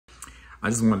I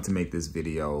just wanted to make this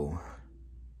video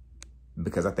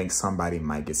because I think somebody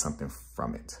might get something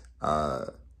from it.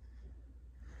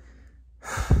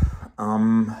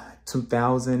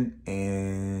 2000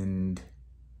 and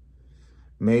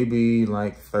maybe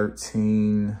like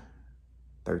 13,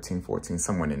 14,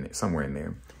 somewhere in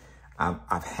there.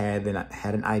 I've had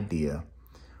an idea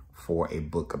for a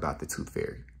book about the Tooth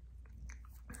Fairy.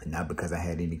 Not because I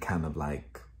had any kind of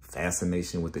like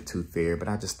fascination with the Tooth Fairy, but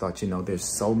I just thought, you know, there's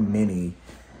so many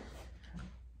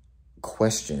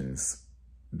questions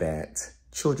that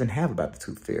children have about the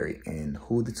Tooth Fairy and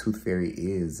who the Tooth Fairy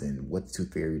is and what the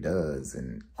Tooth Fairy does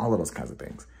and all of those kinds of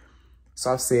things.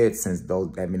 So I've said since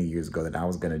that many years ago that I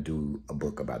was going to do a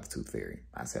book about the Tooth Fairy.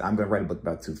 I said, I'm going to write a book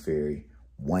about the Tooth Fairy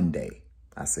one day.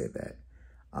 I said that.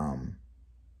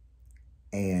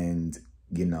 And,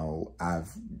 you know,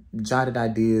 I've jotted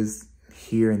ideas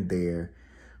here and there,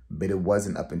 but it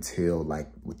wasn't up until like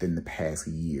within the past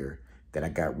year that I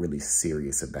got really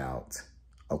serious about,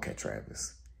 okay,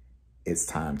 Travis, it's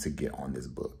time to get on this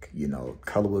book. You know,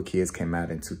 Colorwood Kids came out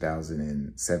in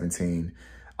 2017.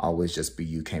 Always Just Be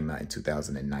You came out in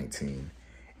 2019.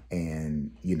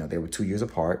 And, you know, they were 2 years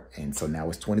apart. And so now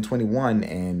it's 2021.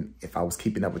 And if I was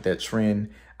keeping up with that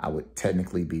trend, I would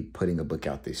technically be putting a book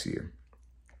out this year.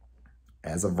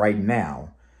 As of right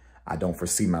now, I don't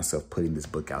foresee myself putting this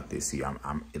book out this year.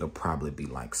 It'll probably be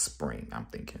like spring, I'm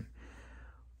thinking.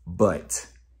 But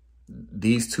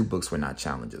these two books were not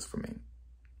challenges for me.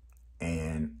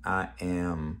 And I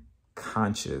am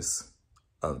conscious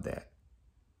of that.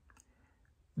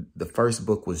 The first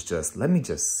book was just, let me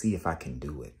just see if I can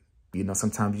do it. You know,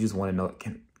 sometimes you just want to know,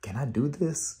 can I do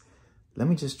this? Let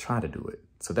me just try to do it.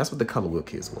 So that's what the Colorwood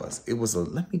Kids was. It was a,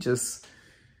 let me just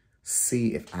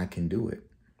see if I can do it.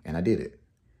 And I did it.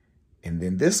 And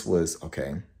then this was,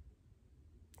 okay,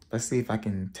 let's see if I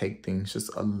can take things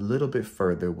just a little bit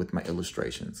further with my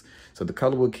illustrations. So the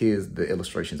Colorwood Kids, the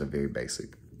illustrations are very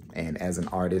basic. And as an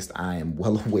artist, I am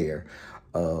well aware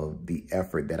of the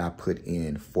effort that I put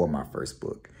in for my first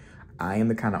book. I am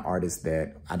the kind of artist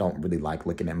that I don't really like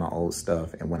looking at my old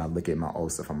stuff. And when I look at my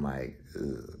old stuff, I'm like,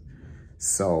 ugh.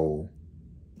 So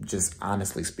just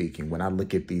honestly speaking, when I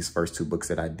look at these first two books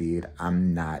that I did,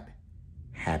 I'm not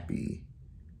happy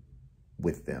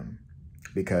with them.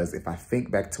 Because if I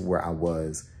think back to where I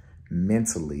was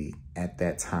mentally at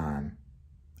that time,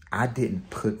 I didn't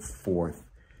put forth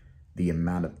the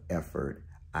amount of effort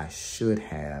I should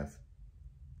have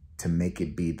to make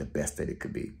it be the best that it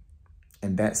could be.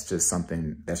 And that's just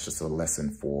something, that's just a lesson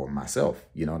for myself.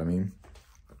 You know what I mean?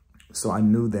 So I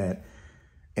knew that,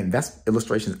 and that's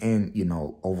illustrations and, you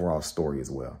know, overall story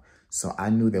as well. So I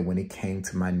knew that when it came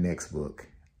to my next book,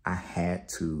 I had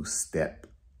to step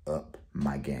up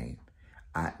my game.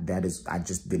 I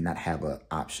just did not have an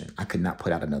option. I could not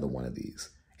put out another one of these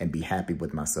and be happy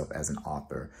with myself as an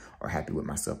author or happy with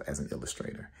myself as an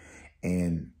illustrator.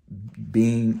 And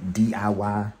being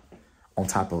DIY on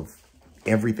top of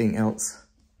everything else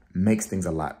makes things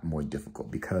a lot more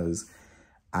difficult because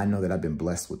I know that I've been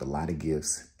blessed with a lot of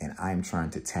gifts and I'm trying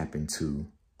to tap into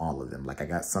all of them. Like I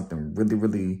got something really,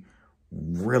 really,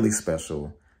 really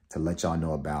special to let y'all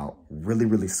know about really,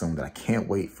 really soon that I can't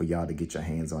wait for y'all to get your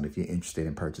hands on if you're interested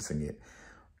in purchasing it.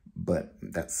 But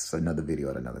that's another video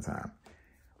at another time.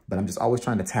 But I'm just always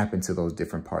trying to tap into those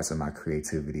different parts of my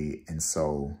creativity. And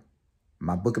so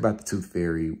my book about the Tooth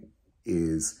Fairy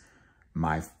is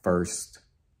my first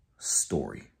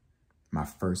story, my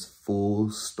first full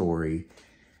story,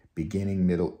 beginning,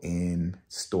 middle, end,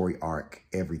 story arc,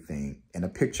 everything in a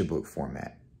picture book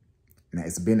format. Now,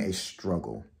 it's been a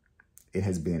struggle. It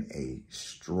has been a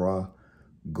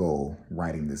struggle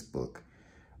writing this book.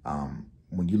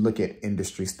 When you look at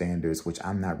industry standards, which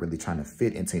I'm not really trying to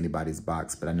fit into anybody's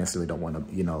box, but I necessarily don't want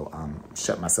to, you know,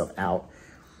 shut myself out.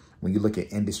 When you look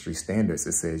at industry standards,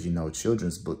 it says, you know,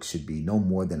 children's books should be no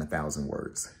more than 1,000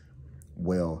 words.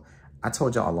 Well, I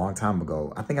told y'all a long time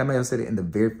ago, I think I may have said it in the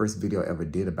very first video I ever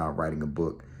did about writing a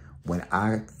book. When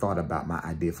I thought about my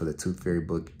idea for the Tooth Fairy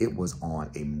book, it was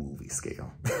on a movie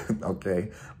scale,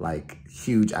 okay? Like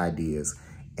huge ideas,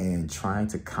 and trying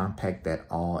to compact that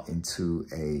all into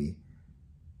a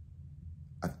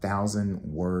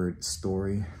 1,000-word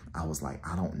story, I was like,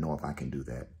 I don't know if I can do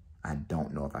that. I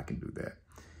don't know if I can do that.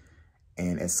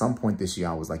 And at some point this year,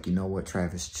 I was like, you know what,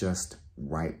 Travis, just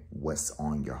write what's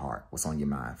on your heart, what's on your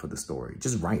mind for the story.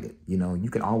 Just write it. You know, you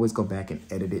can always go back and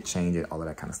edit it, change it, all of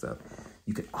that kind of stuff.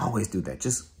 You can always do that.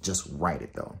 Just write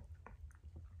it though.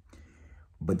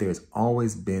 But there's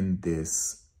always been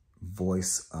this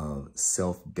voice of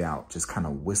self-doubt just kind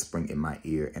of whispering in my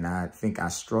ear. And I think I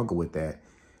struggle with that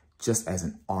just as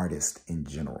an artist in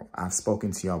general. I've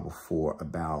spoken to y'all before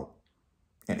about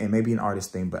and maybe an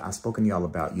artist thing, but I've spoken to y'all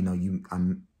about, you know, I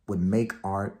would make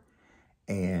art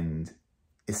and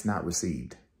it's not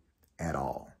received at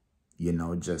all. You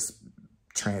know, just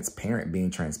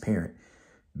being transparent.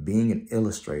 Being an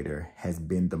illustrator has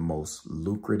been the most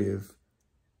lucrative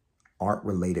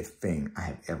art-related thing I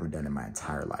have ever done in my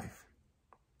entire life.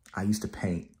 I used to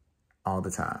paint all the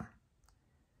time,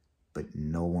 but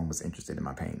no one was interested in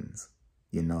my paintings.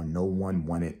 You know, no one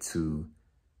wanted to,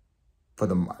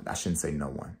 I shouldn't say no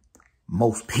one.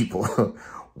 Most people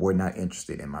were not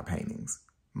interested in my paintings.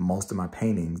 Most of my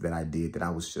paintings that I did that I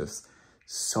was just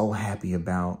so happy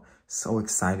about, so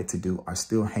excited to do, are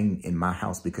still hanging in my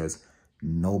house because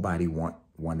nobody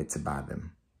wanted to buy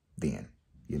them then,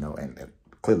 you know, and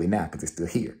clearly now because they're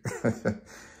still here.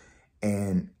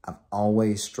 And I've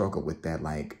always struggled with that.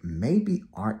 Like, maybe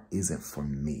art isn't for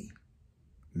me.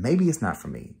 Maybe it's not for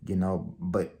me, you know,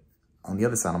 but on the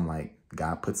other side, I'm like,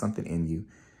 God put something in you.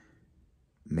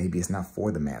 Maybe it's not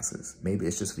for the masses. Maybe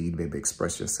it's just for you to be able to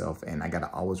express yourself. And I got to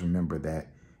always remember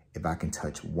that if I can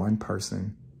touch one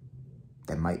person,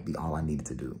 that might be all I needed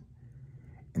to do.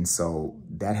 And so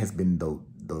that has been the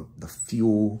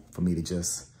fuel for me to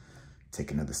just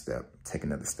take another step, take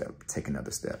another step, take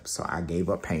another step. So I gave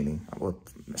up painting. Well,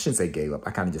 I shouldn't say gave up.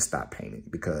 I kind of just stopped painting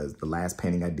because the last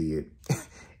painting I did,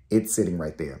 it's sitting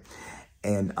right there.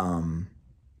 And,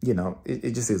 you know,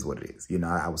 it just is what it is. You know,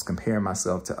 I was comparing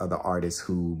myself to other artists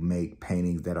who make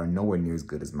paintings that are nowhere near as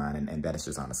good as mine. And that is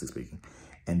just honestly speaking.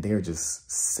 And they're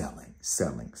just selling.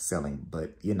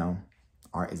 But, you know,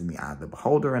 art is in the eye of the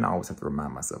beholder, and I always have to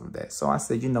remind myself of that. So I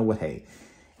said, you know what? Hey,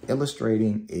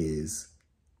 illustrating is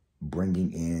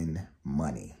bringing in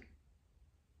money.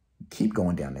 Keep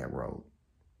going down that road.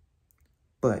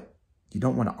 But you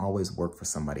don't want to always work for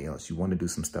somebody else. You want to do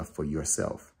some stuff for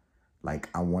yourself. Like,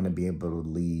 I want to be able to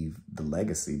leave the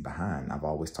legacy behind. I've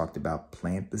always talked about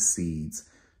plant the seeds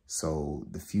so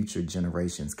the future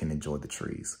generations can enjoy the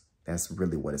trees. That's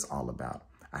really what it's all about.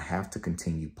 I have to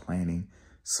continue planting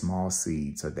small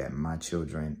seeds so that my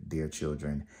children, their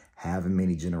children, however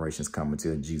many generations come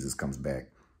until Jesus comes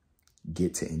back,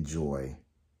 get to enjoy,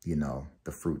 you know,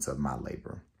 the fruits of my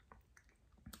labor.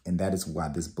 And that is why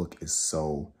this book is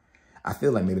so, I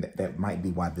feel like maybe that might be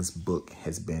why this book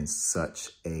has been such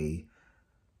a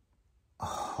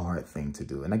hard thing to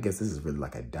do. And I guess this is really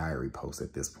like a diary post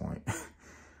at this point.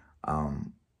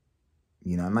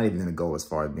 You know, I'm not even going to go as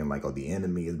far as being like, oh, the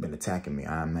enemy has been attacking me.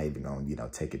 I'm not even going to, you know,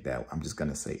 take it that way. I'm just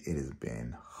going to say it has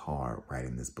been hard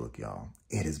writing this book, y'all.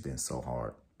 It has been so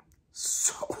hard.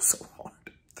 So hard.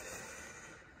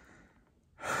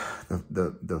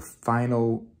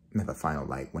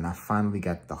 Like when I finally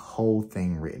got the whole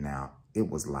thing written out, it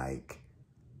was like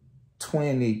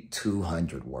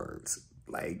 2,200 words.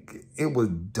 Like, it was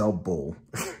double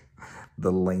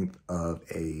the length of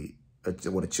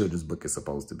what a children's book is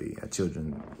supposed to be, a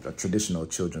traditional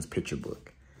children's picture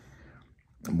book.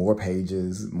 More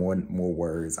pages, more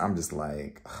words. I'm just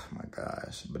like, oh my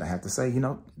gosh. But I have to say, you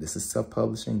know, this is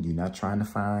self-publishing. You're not trying to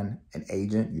find an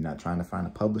agent. You're not trying to find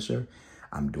a publisher.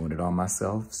 I'm doing it all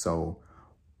myself. So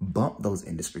bump those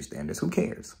industry standards. Who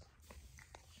cares?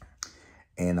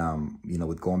 And, you know,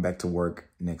 with going back to work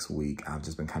next week, I've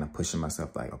just been kind of pushing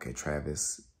myself like, okay,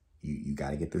 Travis, you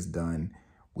got to get this done.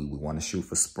 We want to shoot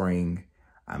for spring.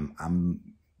 I'm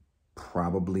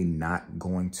probably not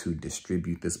going to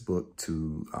distribute this book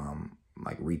to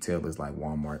like retailers like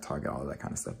Walmart, Target, all that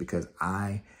kind of stuff, because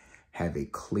I have a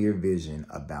clear vision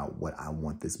about what I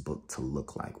want this book to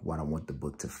look like, what I want the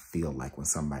book to feel like when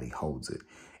somebody holds it.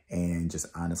 And just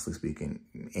honestly speaking,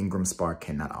 Ingram Spark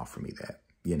cannot offer me that.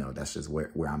 You know, that's just where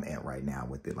I'm at right now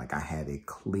with it. Like, I have a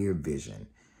clear vision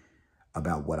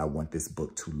about what I want this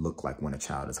book to look like when a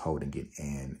child is holding it,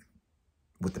 and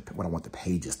what I want the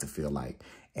pages to feel like.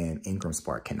 And Ingram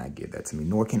Spark cannot give that to me,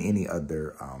 nor can any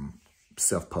other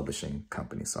self-publishing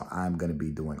company. So I'm going to be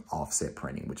doing offset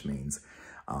printing, which means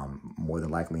more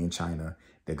than likely in China,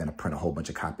 they're going to print a whole bunch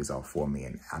of copies off for me,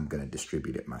 and I'm going to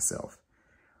distribute it myself.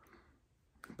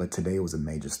 But today was a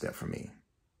major step for me,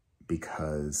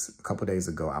 because a couple of days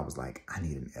ago, I was like, I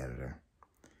need an editor.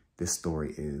 This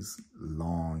story is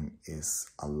long,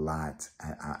 it's a lot.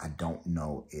 I don't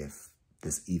know if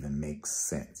this even makes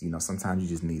sense. You know, sometimes you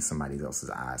just need somebody else's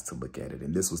eyes to look at it.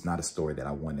 And this was not a story that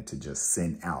I wanted to just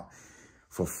send out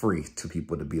for free to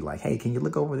people to be like, hey, can you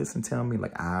look over this and tell me?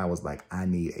 Like, I was like, I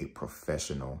need a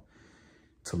professional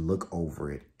to look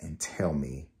over it and tell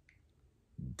me,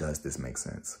 does this make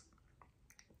sense?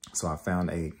 So I found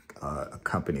a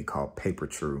company called Paper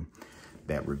True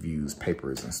that reviews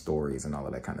papers and stories and all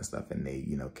of that kind of stuff. And they,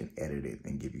 you know, can edit it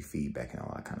and give you feedback and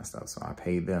all that kind of stuff. So I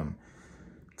paid them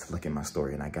to look at my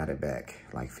story, and I got it back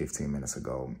like 15 minutes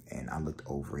ago, and I looked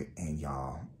over it, and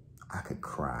y'all, I could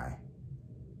cry.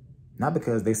 Not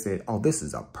because they said, oh, this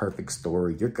is a perfect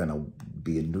story, you're gonna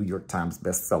be a New York Times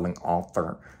best-selling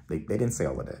author. They didn't say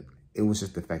all of that. It was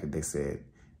just the fact that they said,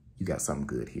 you got something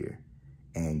good here,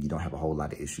 and you don't have a whole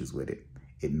lot of issues with it.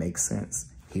 It makes sense.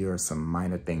 Here are some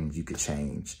minor things you could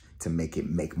change to make it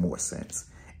make more sense.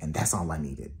 And that's all I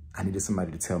needed. I needed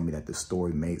somebody to tell me that the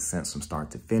story made sense from start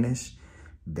to finish,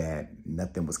 that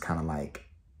nothing was kind of like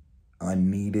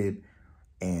unneeded.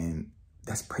 And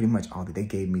that's pretty much all that they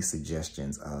gave me.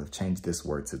 Suggestions of change this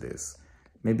word to this.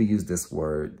 Maybe use this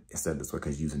word instead of this word,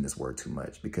 because using this word too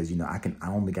much. Because, you know, I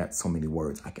only got so many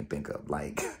words I can think of.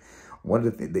 Like, one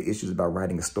of the issues about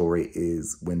writing a story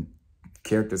is when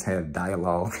characters have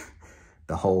dialogue,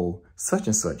 the whole such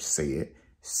and such said,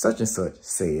 such and such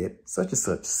said, such and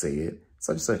such said,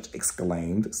 such and such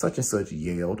exclaimed, such and such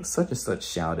yelled, such and such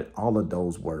shouted, all of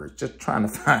those words, just trying to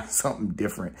find something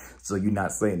different so you're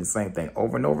not saying the same thing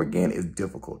over and over again is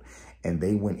difficult. And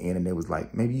they went in and they was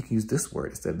like, maybe you can use this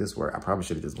word instead of this word. I probably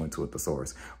should have just went to a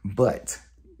thesaurus, but,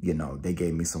 you know, they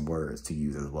gave me some words to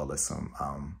use as well as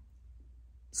some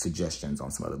suggestions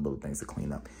on some other little things to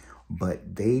clean up.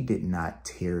 But they did not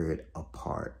tear it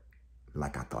apart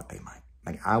like I thought they might.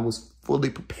 Like, I was fully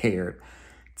prepared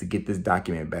to get this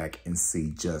document back and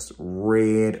see just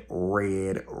red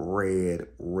Kool-Aid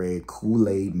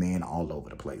man all over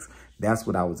the place. That's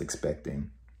what I was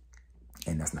expecting,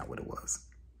 and that's not what it was.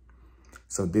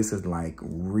 So this is like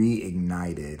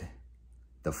reignited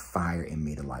the fire in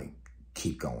me to like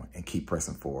keep going and keep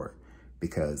pressing forward,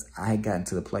 because I had gotten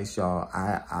to the place, y'all.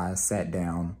 I sat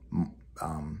down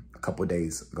a couple of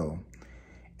days ago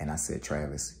and I said,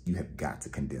 Travis, you have got to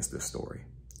condense this story.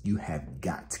 You have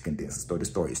got to condense the story. The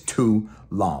story is too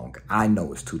long. I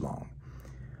know it's too long.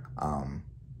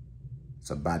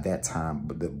 So by that time,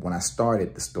 when I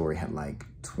started, the story had like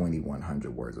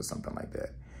 2,100 words or something like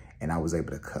that. And I was able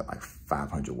to cut like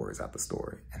 500 words out the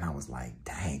story. And I was like,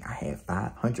 dang, I had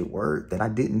 500 words that I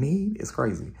didn't need. It's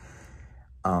crazy.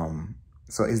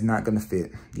 So it's not going to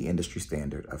fit the industry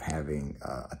standard of having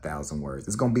 1,000 words.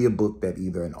 It's going to be a book that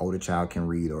either an older child can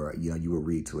read or, you know, you will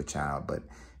read to a child. But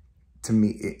to me,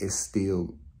 it's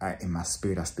still, in my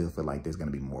spirit, I still feel like there's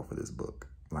going to be more for this book.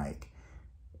 Like,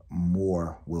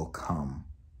 more will come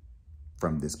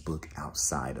from this book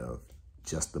outside of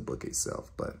just the book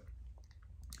itself. But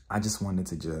I just wanted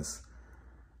to did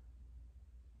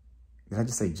I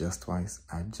just say just twice?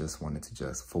 I just wanted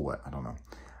to for what? I don't know.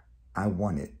 I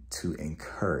wanted to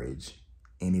encourage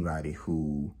anybody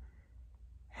who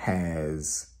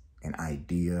has an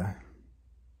idea,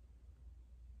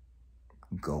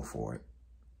 go for it.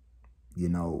 You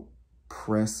know,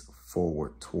 press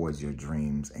forward towards your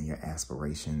dreams and your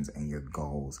aspirations and your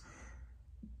goals.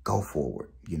 Go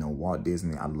forward. You know, Walt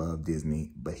Disney, I love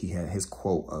Disney, but he had his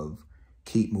quote of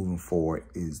keep moving forward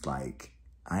is like,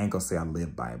 I ain't gonna say I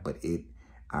live by it, but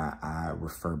I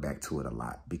refer back to it a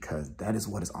lot, because that is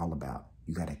what it's all about.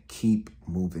 You got to keep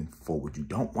moving forward. You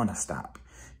don't want to stop.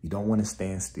 You don't want to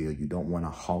stand still. You don't want to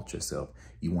halt yourself.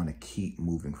 You want to keep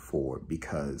moving forward,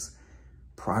 because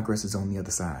progress is on the other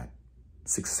side.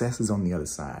 Success is on the other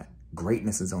side.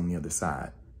 Greatness is on the other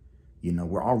side. You know,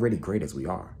 we're already great as we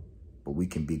are, but we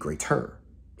can be greater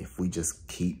if we just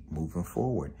keep moving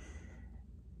forward.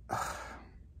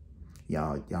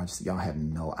 Y'all have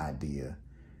no idea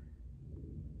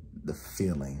the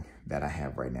feeling that I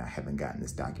have right now, having gotten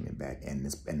this document back, and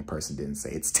the person didn't say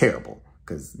it's terrible,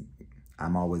 because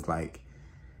I'm always like,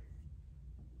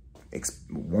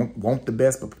 want the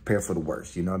best, but prepare for the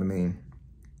worst. You know what I mean?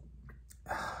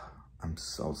 I'm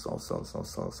so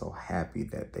happy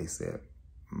that they said,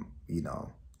 you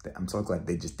know, I'm so glad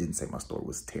they just didn't say my story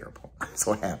was terrible. I'm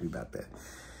so happy about that.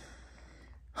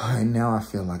 And now I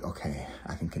feel like, okay,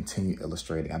 I can continue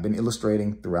illustrating. I've been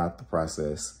illustrating throughout the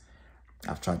process.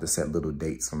 I've tried to set little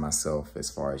dates for myself as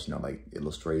far as, you know, like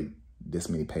illustrate this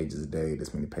many pages a day,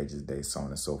 this many pages a day, so on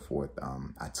and so forth.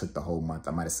 I took the whole month.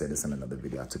 I might have said this in another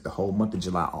video. I took the whole month of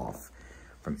July off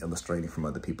from illustrating from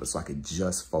other people so I could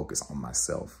just focus on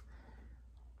myself.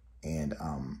 And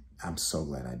I'm so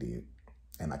glad I did.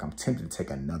 And like, I'm tempted to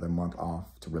take another month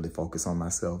off to really focus on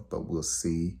myself, but we'll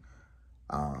see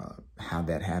how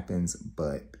that happens.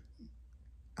 But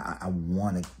I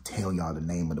want to tell y'all the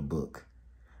name of the book.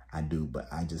 I do, but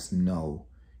I just know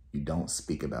you don't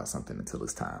speak about something until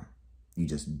it's time. You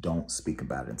just don't speak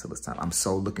about it until it's time. I'm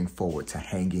so looking forward to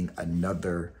hanging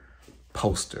another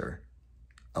poster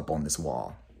up on this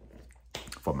wall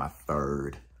for my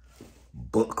third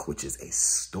book, which is a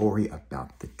story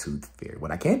about the Tooth Fairy.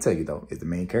 What I can tell you, though, is the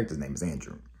main character's name is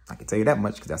Andrew. I can tell you that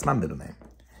much because that's my middle name.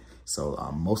 So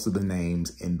most of the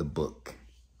names in the book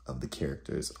of the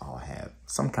characters all have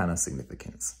some kind of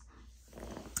significance.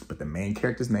 But the main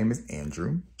character's name is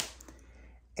Andrew.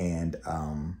 And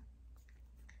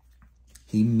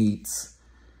he meets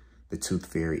the Tooth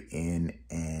Fairy in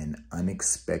an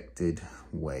unexpected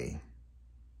way.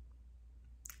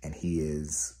 And he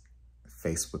is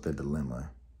faced with a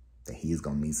dilemma that he is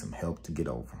going to need some help to get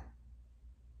over.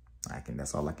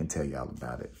 That's all I can tell y'all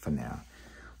about it for now.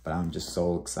 But I'm just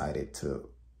so excited to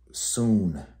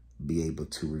soon be able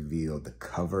to reveal the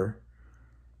cover,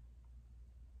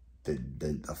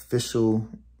 the official,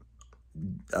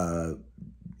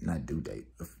 not due date.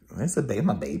 It's a day,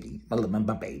 my baby,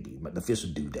 my baby, but the official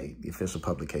due date, the official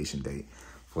publication date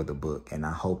for the book. And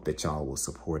I hope that y'all will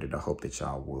support it. I hope that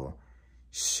y'all will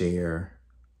share,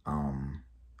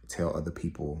 tell other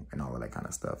people and all of that kind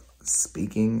of stuff.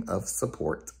 Speaking of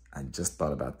support, I just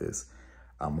thought about this.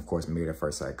 Of course, Married at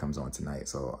First Sight comes on tonight,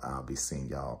 so I'll be seeing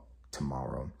y'all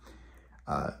tomorrow.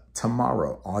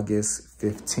 Tomorrow, August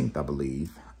 15th, I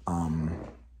believe.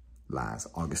 Lies,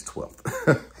 August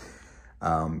 12th.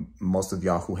 Most of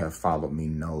y'all who have followed me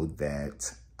know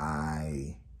that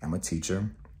I am a teacher.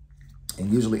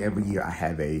 And usually every year I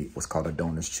have what's called a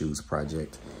DonorsChoose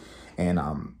project. And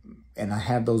I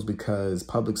have those because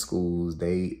public schools,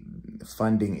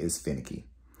 funding is finicky.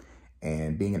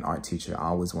 And being an art teacher, I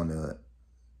always want to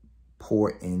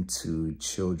pour into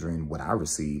children what I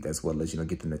receive, as well as,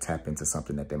 get them to tap into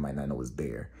something that they might not know is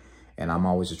there. And I'm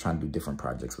always just trying to do different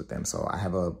projects with them. So I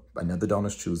have another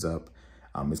DonorsChoose up.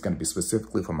 It's going to be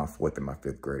specifically for my 4th and my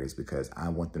 5th graders, because I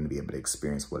want them to be able to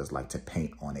experience what it's like to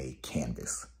paint on a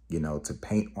canvas, to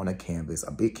paint on a canvas,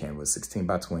 a big canvas, 16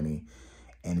 by 20,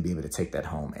 and be able to take that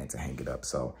home and to hang it up.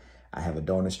 So I have a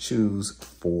DonorsChoose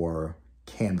for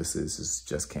canvases. It's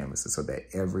just canvases, so that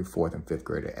every 4th and 5th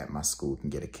grader at my school can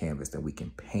get a canvas that we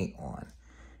can paint on.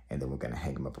 And then we're going to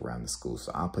hang them up around the school.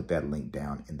 So I'll put that link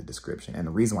down in the description. And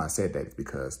the reason why I said that is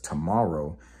because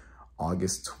tomorrow,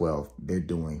 August 12th, they're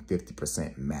doing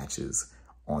 50% matches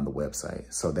on the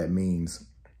website. So that means,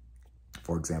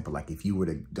 for example, like if you were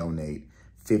to donate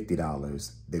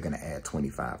 $50, they're going to add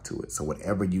 25 to it. So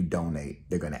whatever you donate,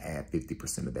 they're going to add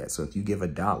 50% of that. So if you give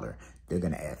 $1, they're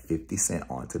going to add 50 cents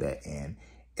onto that. And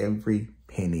every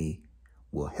penny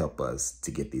will help us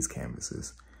to get these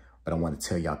canvases. But I want to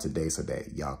tell y'all today so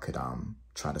that y'all could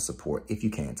try to support if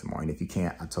you can tomorrow. And if you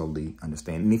can't, I totally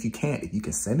understand. And if you can't, if you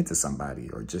can send it to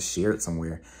somebody or just share it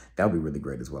somewhere, that would be really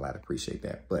great as well. I'd appreciate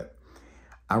that. But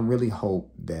I really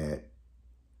hope that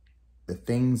the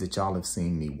things that y'all have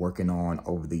seen me working on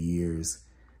over the years,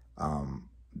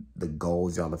 the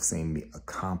goals y'all have seen me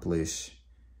accomplish,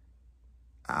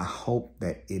 I hope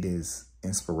that it is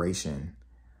inspiration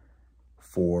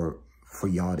for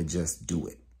y'all to just do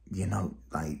it.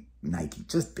 Like Nike,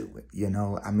 just do it.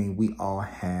 We all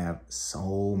have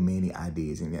so many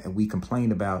ideas, and we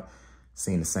complain about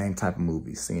seeing the same type of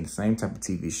movies, seeing the same type of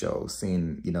TV shows,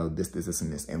 seeing, this,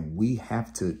 and this. And we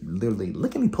have to literally,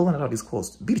 look at me pulling out all these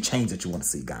quotes. Be the change that you want to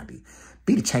see, Gandhi.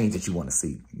 Be the change that you want to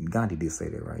see. Gandhi did say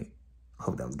that, right? I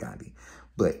hope that was Gandhi.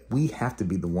 But we have to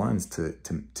be the ones to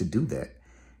do that.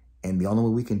 And the only way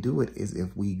we can do it is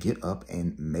if we get up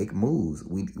and make moves.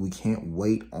 We can't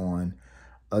wait on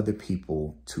other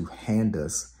people to hand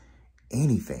us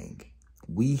anything.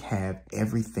 We have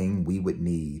everything we would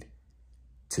need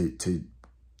to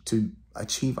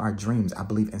achieve our dreams. I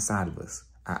believe inside of us.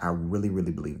 I really,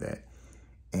 really believe that.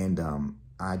 And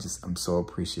I'm so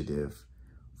appreciative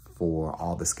for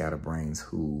all the scatterbrains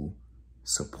who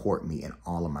support me in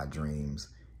all of my dreams.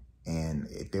 And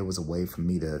if there was a way for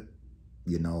me to,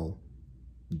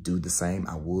 do the same,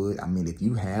 I would. If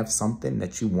you have something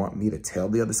that you want me to tell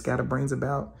the other scatterbrains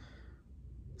about,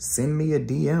 send me a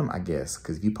DM, I guess,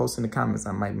 because if you post in the comments,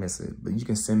 I might miss it. But you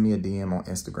can send me a DM on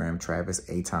Instagram, Travis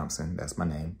A. Thompson. That's my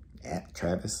name, at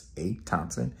Travis A.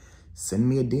 Thompson. Send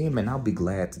me a DM, and I'll be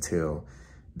glad to tell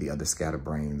the other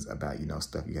scatterbrains about,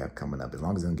 stuff you have coming up, as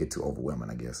long as it don't get too overwhelming,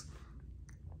 I guess.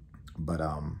 But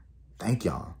thank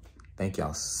y'all. Thank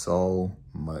y'all so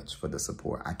much for the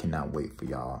support. I cannot wait for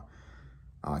y'all.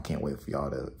 I can't wait for y'all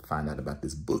to find out about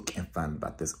this book and find out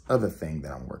about this other thing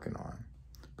that I'm working on.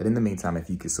 But in the meantime,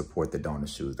 if you could support the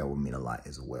DonorsChoose, that would mean a lot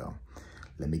as well.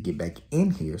 Let me get back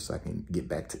in here so I can get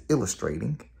back to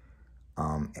illustrating.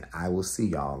 And I will see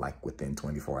y'all like within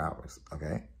 24 hours,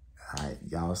 okay? All right,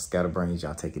 y'all scatterbrains,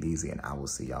 y'all take it easy, and I will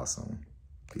see y'all soon.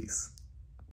 Peace.